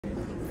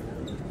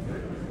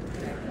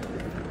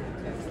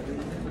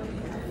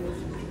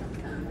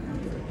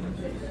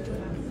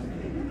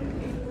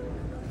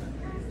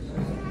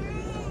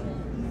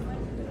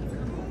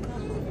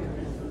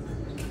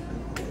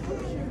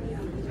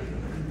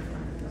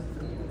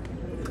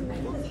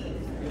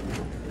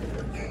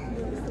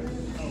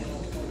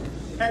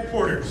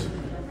Headquarters,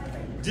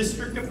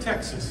 District of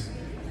Texas,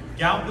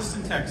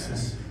 Galveston,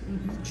 Texas,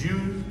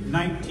 June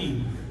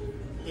 19,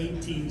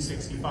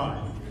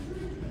 1865.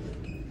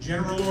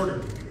 General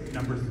Order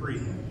Number 3.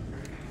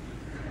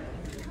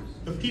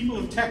 The people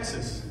of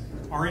Texas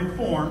are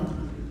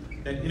informed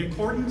that in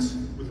accordance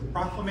with a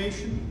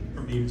proclamation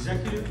from the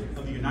Executive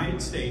of the United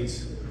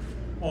States,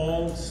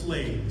 all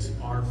slaves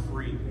are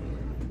free.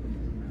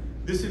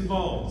 This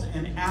involves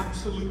an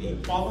absolute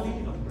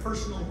equality of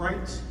personal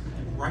rights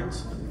and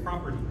rights of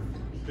property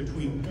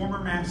between former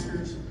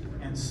masters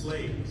and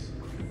slaves.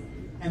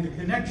 And the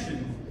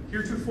connection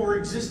heretofore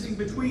existing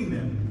between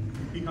them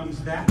becomes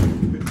that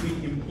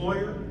between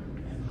employer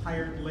and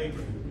hired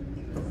labor.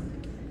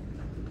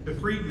 The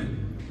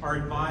freedmen are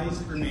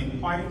advised to remain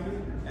quietly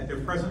at their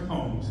present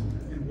homes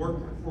and work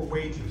for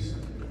wages.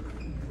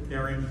 They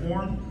are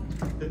informed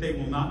that they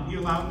will not be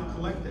allowed to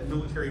collect at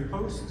military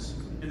posts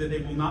and that they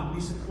will not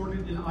be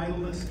supported in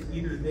idleness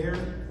either there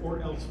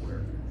or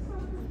elsewhere.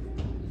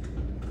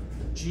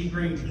 G.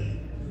 Granger,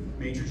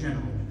 Major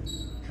General.